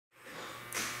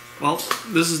Well,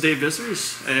 this is Dave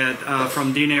Vissers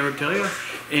from DNA Reptilia,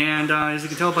 and as you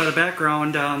can tell by the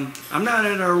background, I'm not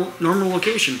at our normal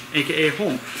location, aka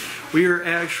home. We are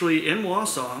actually in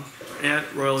Wausau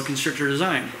at Royal Constrictor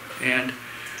Design, and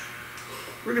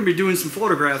we're going to be doing some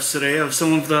photographs today of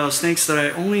some of the snakes that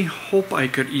I only hope I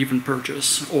could even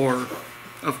purchase or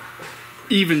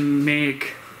even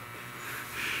make.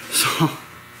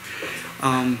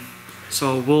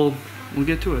 So we'll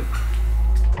get to it.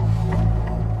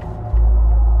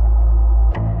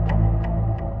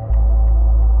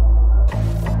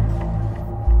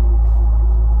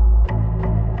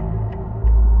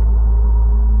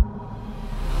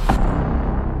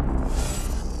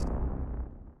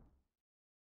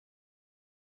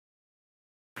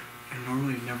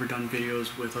 Normally I've never done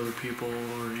videos with other people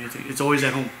or anything. It's always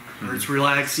at home, or it's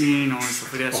relaxing or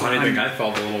stuff like that. Well, so I think I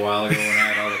felt a little while ago when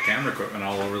I had all the camera equipment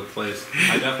all over the place.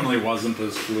 I definitely wasn't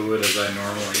as fluid as I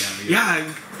normally am either.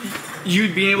 Yeah,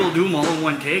 you'd be able to do them all in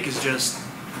one take is just...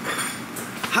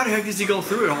 How the heck does he go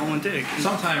through it all in one take?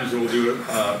 Sometimes we'll do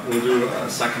a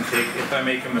second take if I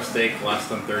make a mistake less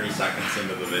than 30 seconds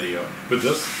into the video. But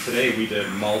today we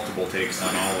did multiple takes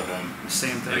on all of them.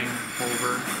 Same thing,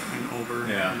 over and over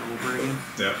and over again.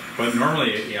 Yeah, but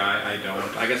normally, I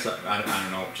don't. I guess I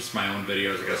don't know. Just my own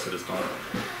videos. I guess I just don't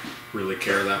really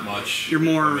care that much. You're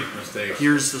more. Make mistakes.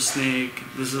 Here's the snake.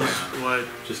 This is what.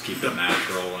 Just keep it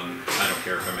natural, and I don't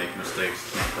care if I make mistakes.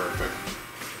 It's not perfect.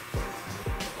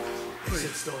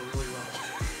 Sit still really well.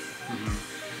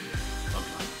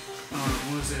 Sometimes.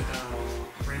 What was it?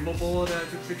 Rainbow Boa that I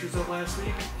took pictures of last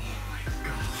week? Oh my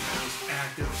god, that was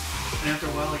active. And after a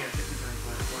while, I got hypnotized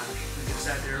by the flash. I just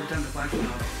sat there every time the flash went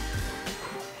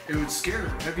off. It would scare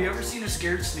them. Have you ever seen a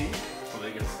scared snake? Well,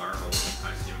 they get startled.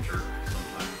 I see them chirp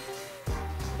sometimes.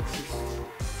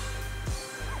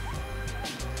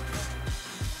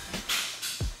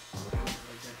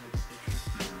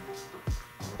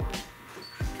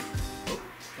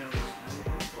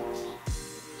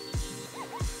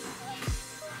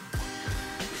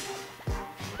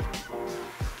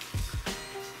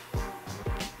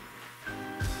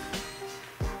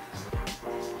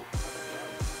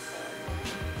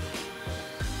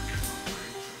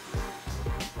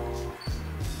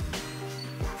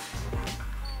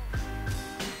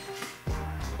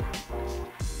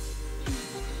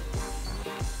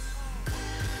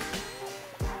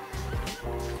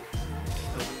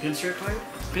 Pinstripe pipe?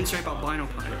 Pinstripe albino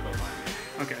pipe.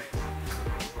 Okay.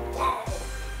 Wow.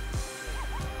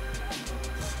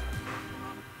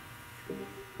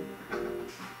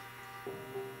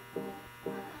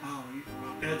 Wow,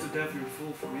 that's a definite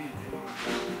fool for me.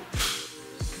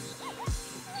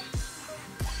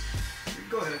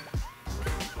 Go ahead.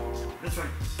 That's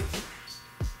fine.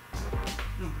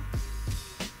 No.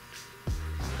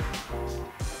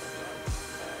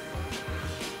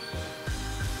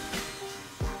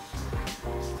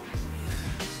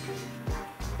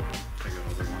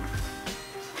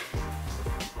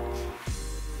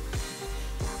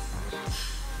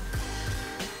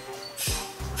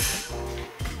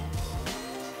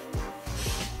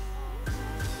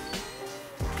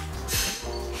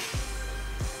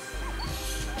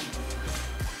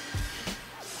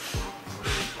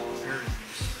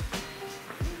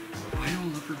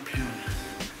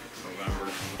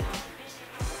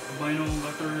 Albino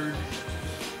leopard.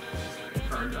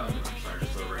 I'm sorry,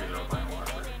 just a regular albino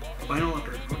leopard. Albino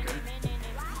leopard, okay.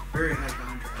 Very high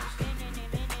contrast.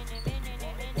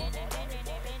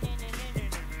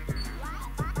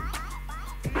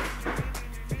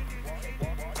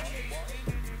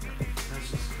 That's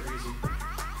just crazy.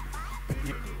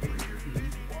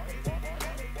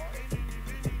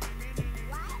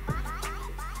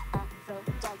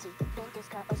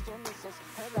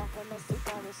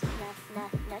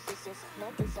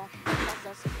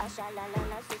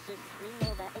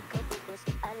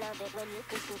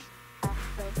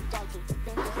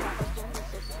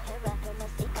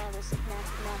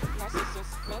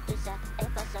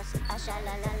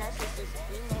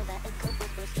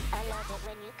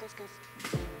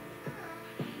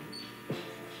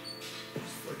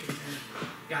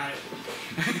 Got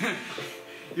it.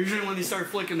 Usually when they start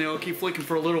flicking, they'll keep flicking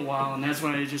for a little while, and that's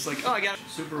when I just like, oh, I got it.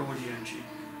 Super Odienchi.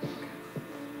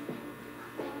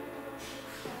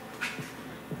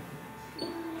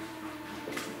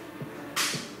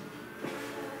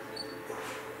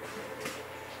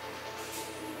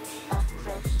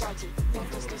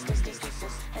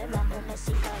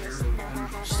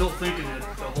 I'm still thinking that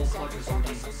the whole clutch is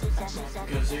empty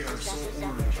because they are so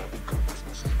orange.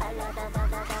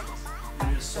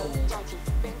 It is sold. Actually,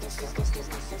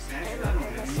 I don't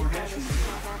get any more hatching.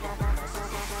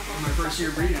 My first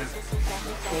year breeding.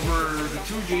 Over the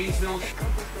 2 Janesville.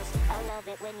 I love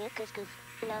it when you couscous.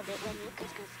 Love it when you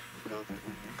couscous. Love it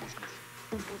when you couscous.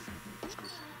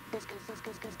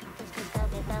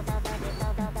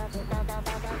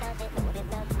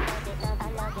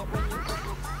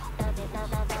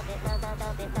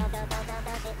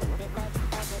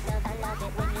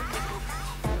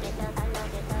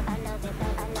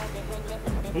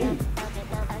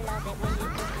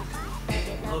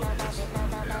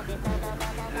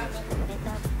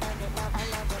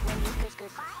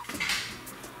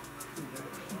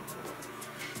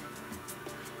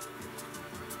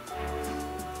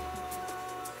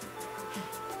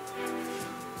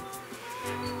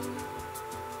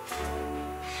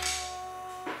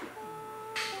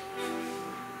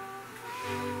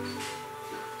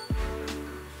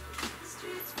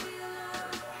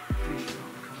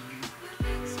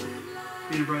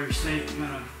 Peanut butter snake,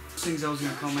 kind of things I was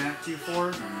gonna come at you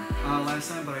for last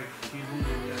time, but I came home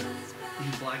with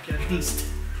that blackhead instead.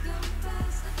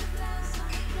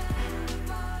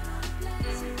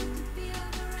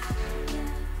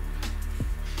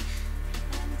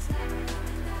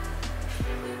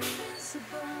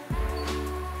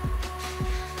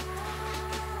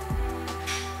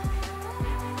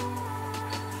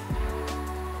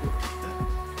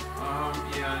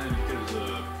 Yeah, and it gives a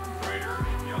brighter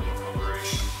yellow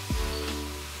coloration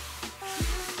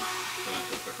than a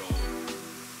typical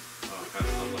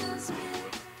pastel liquid blue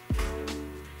would.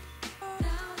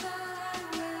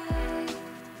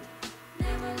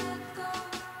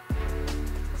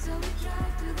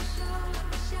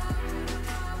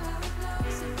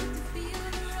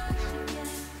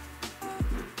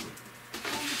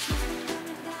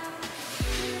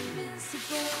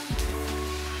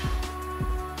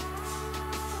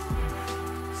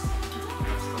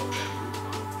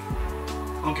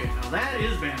 Okay, now that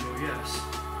is bamboo, yes.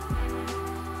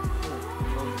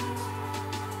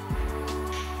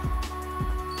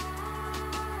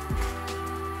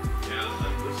 Yeah,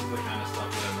 this is the kind of stuff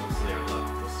that I mostly have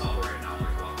left to sell right now,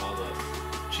 like all the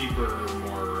cheaper,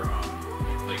 more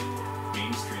like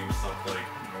mainstream stuff, like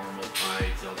normal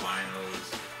pieds, albinos,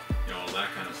 you know, that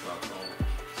kind of stuff. All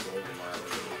sold a while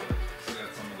ago, but I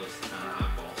got some of this kind of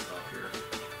oddball stuff here.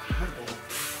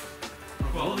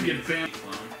 Well, we get bamboo.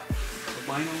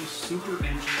 Albino super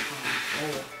engine.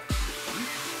 Oh.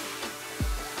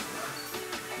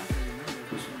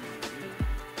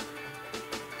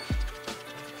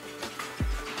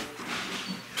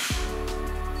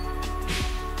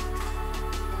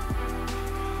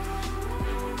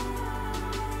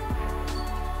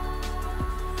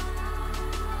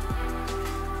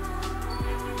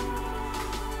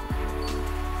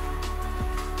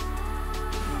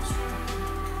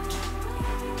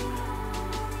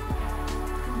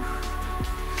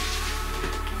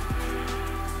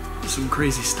 Some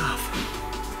crazy stuff.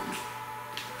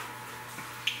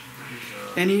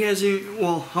 And he has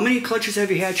well, how many clutches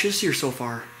have you hatched this year so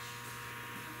far?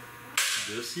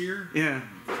 This year? Yeah.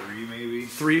 3 maybe.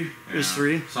 3? Yeah. Just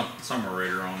 3? Somewhere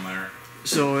right around there.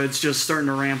 So it's just starting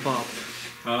to ramp up.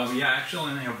 Yeah, actually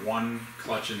I only have 1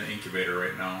 clutch in the incubator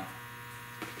right now.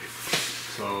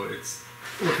 So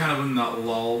we're kind of in that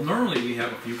lull. Normally we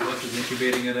have a few clutches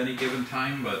incubating at any given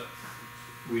time, but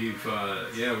we've,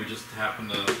 we just happen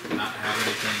to not have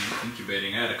anything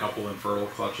incubating. I had a couple infertile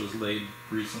clutches laid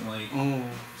recently. Oh.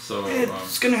 So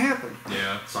it's gonna happen.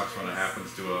 Yeah, it sucks when it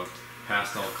happens to a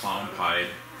pastel clown pied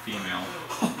female.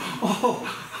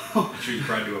 I'm sure you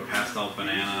probably do a pastel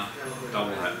banana,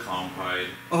 double head clown pied.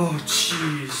 Oh,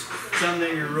 jeez. Something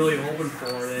that you're really hoping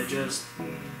for that just...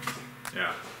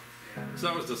 Yeah. So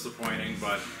that was disappointing,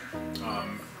 but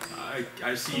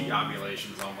I see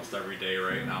ovulations almost every day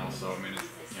right now, so I mean,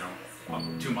 you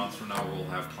know, 2 months from now we'll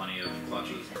have plenty of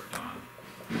clutches on.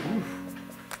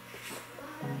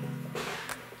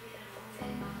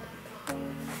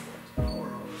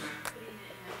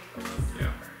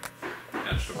 Yeah,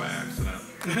 hatched by accident.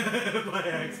 By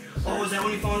accident. Oh, is that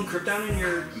when you found krypton in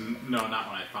your... No, not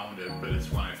when I found it, but it's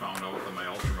when I found out that my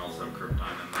ultramels have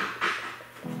krypton in them.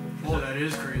 Oh, that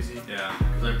is crazy. Yeah,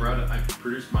 because I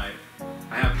produced I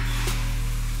have...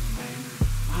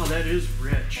 Wow, that is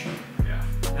rich. Yeah.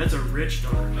 That's a rich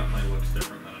dark. Definitely looks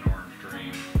different than an orange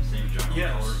dream. Same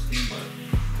general color scheme, but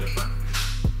different.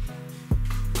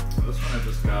 This one I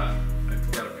just got a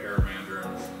pair of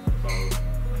mandarins about,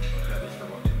 I've had this for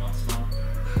about 2 months now.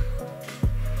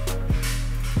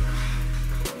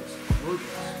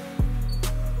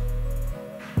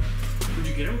 Where'd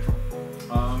you get them from?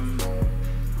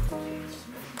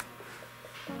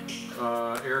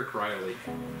 Eric Riley.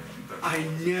 I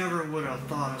never would have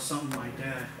thought of something like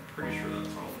that. Pretty sure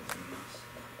that's all that's in this.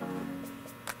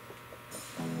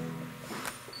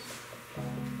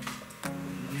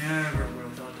 Never would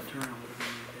have thought the turnout would have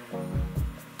been like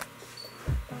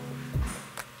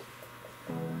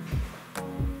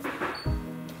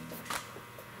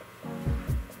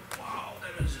that. Wow,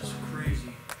 that is just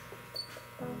crazy.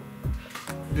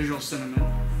 Visual cinnamon.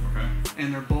 Okay. And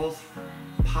they're both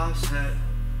Posset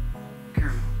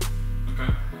caramel.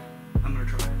 Okay. I'm gonna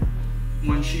try it.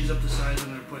 When she's up to size, I'm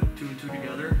gonna put 2 and 2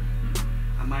 together.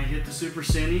 I might hit the Super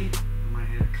Cinny, I might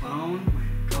hit a Clown,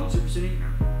 Super Cinny,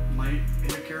 or might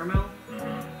hit a caramel.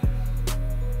 But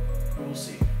we'll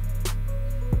see.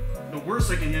 The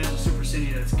worst I can hit is a Super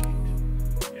Cinny that's caked.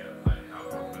 Yeah, I have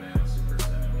a banana super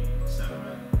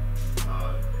cinnamon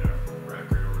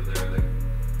record over there that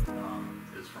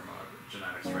is from a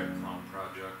Genetics Right Clown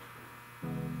project.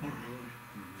 Oh,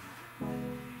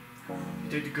 really? You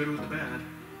take the good with the bad.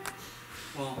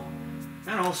 Well,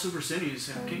 not all Super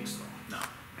Cinnies have kinks though. No,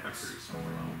 I produce some of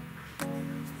my own.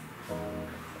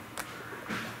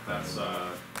 That's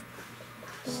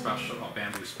special, a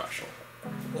bamboo special.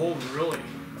 Oh, really?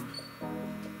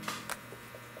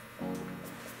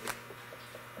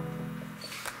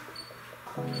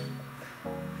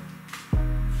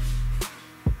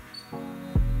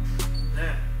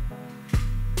 That.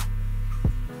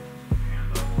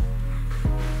 Panda.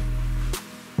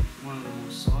 One of the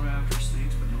most sought after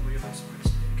snakes, but nobody likes my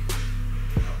snake.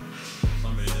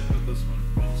 Somebody did with this one.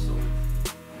 So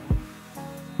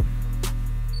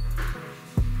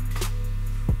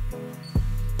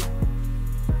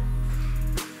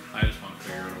I just want to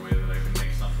figure out a way that I can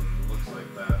make something that looks like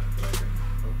that I can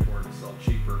afford to sell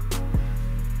cheaper.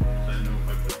 I know if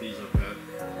I put these up at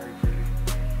Very pretty.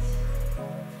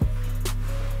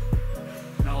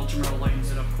 Now Ultramar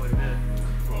lightens it up quite a bit.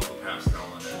 well, the pastel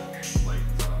in it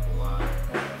lightens it up a lot.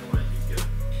 Otherwise you get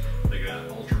like an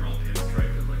ultramel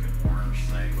pinstripe is like an orange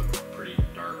snake with pretty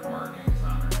dark markings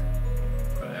on it.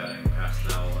 But adding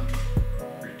pastel and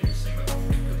reducing the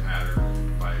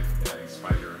pattern by adding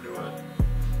spider into it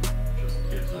just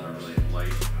gives it a really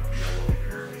light yellow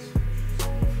appearance.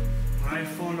 When I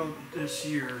found out this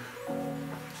year,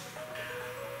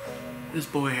 this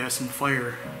boy has some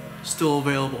fire still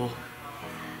available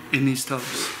in these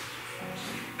tubs.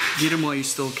 Get them while you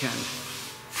still can.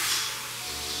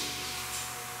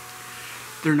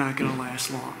 They're not gonna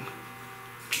last long.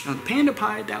 Now the Panda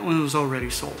Pie, that one was already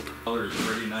sold. The color is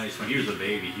pretty nice. When he was a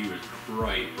baby, he was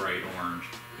bright orange.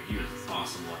 He was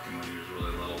awesome looking when he was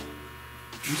really little.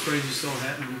 I'm surprised you still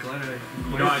had them. I'm glad I.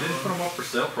 You know, I didn't put them up for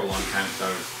sale for a long time, so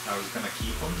I was gonna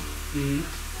keep them.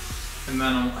 And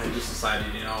then I just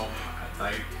decided, you know,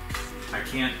 I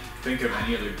can't think of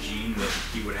any other gene that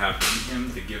he would have in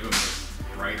him to give him this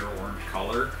brighter orange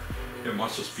color. It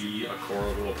must just be a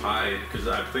coral glow pie, because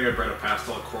I think I bred a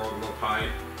pastel coral glow pie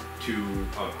to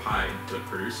a pie to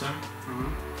produce him.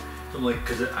 So I'm like,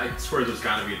 because I swear there's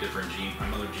got to be a different gene,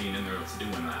 another gene in there that's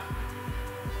doing that.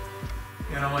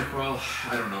 And I'm like, well,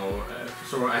 I don't know.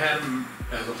 So I had him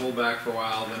as a holdback for a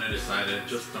while, then I decided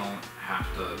just don't have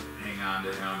to hang on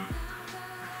to him.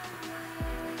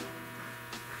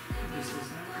 This is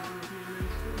not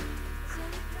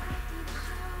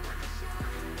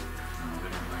No, they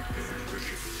don't like getting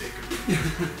pictures taken.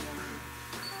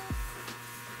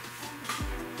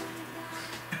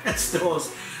 That still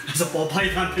is as a ball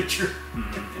python picture.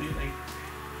 Anything.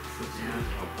 Yeah.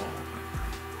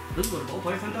 This is what a ball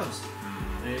python does.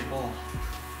 They ball.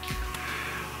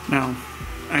 Now,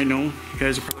 I know you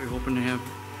guys are probably hoping to have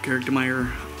Garrick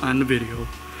DeMeyer on the video.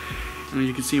 And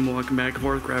you can see him walking back and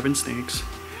forth grabbing snakes.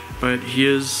 But he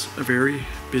is a very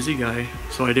busy guy,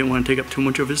 so I didn't want to take up too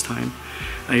much of his time.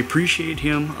 I appreciate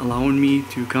him allowing me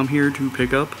to come here to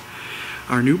pick up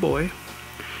our new boy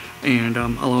and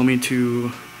allow me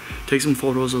to take some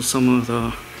photos of some of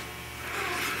the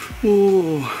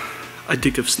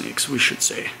addictive snakes, we should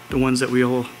say. The ones that we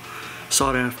all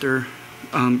sought after,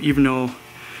 even though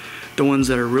the ones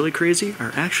that are really crazy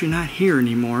are actually not here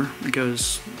anymore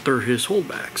because they're his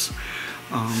holdbacks.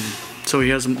 So he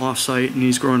has them off-site and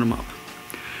he's growing them up.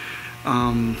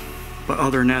 But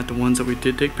other than that, the ones that we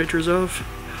did take pictures of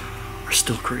are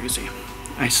still crazy.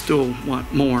 I still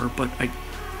want more, but I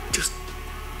just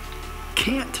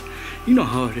can't. You know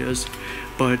how it is.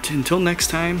 But until next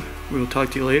time, we'll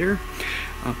talk to you later.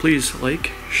 Please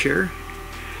like, share,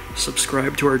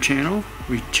 subscribe to our channel.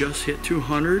 We just hit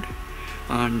 200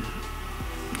 on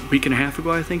a week and a half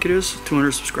ago, I think it is,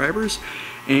 200 subscribers.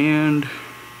 And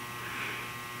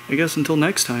I guess until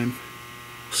next time,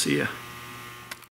 see ya.